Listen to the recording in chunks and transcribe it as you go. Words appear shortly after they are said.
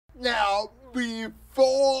Now,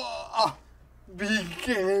 before I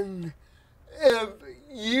begin, if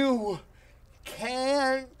you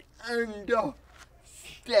can't understand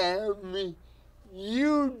me,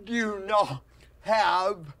 you do not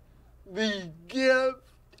have the gift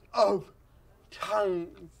of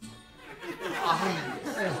tongues. I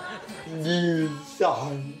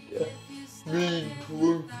decide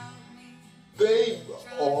between they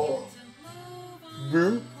are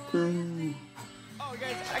boo-boo. Oh,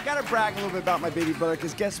 guys, I gotta brag a little bit about my baby brother,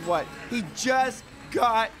 because guess what? He just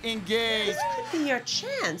got engaged. This could be your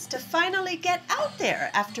chance to finally get out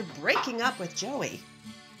there after breaking up with Joey.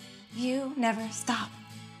 You never stop.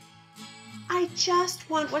 I just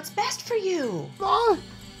want what's best for you. My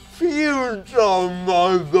future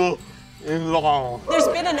mother-in-law. There's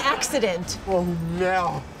been an accident. Oh,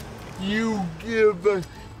 now you give a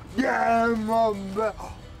damn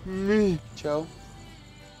about me. Joe,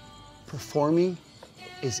 performing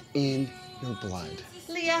is in your blood.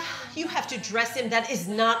 Leah, you have to dress him. That is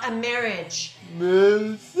not a marriage.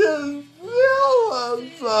 Mrs.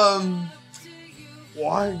 Phillipson,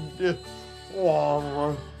 why did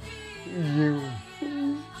Mama you?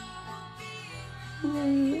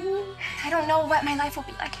 I don't know what my life will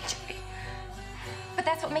be like, Joey. But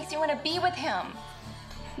that's what makes me want to be with him.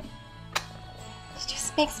 It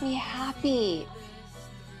just makes me happy.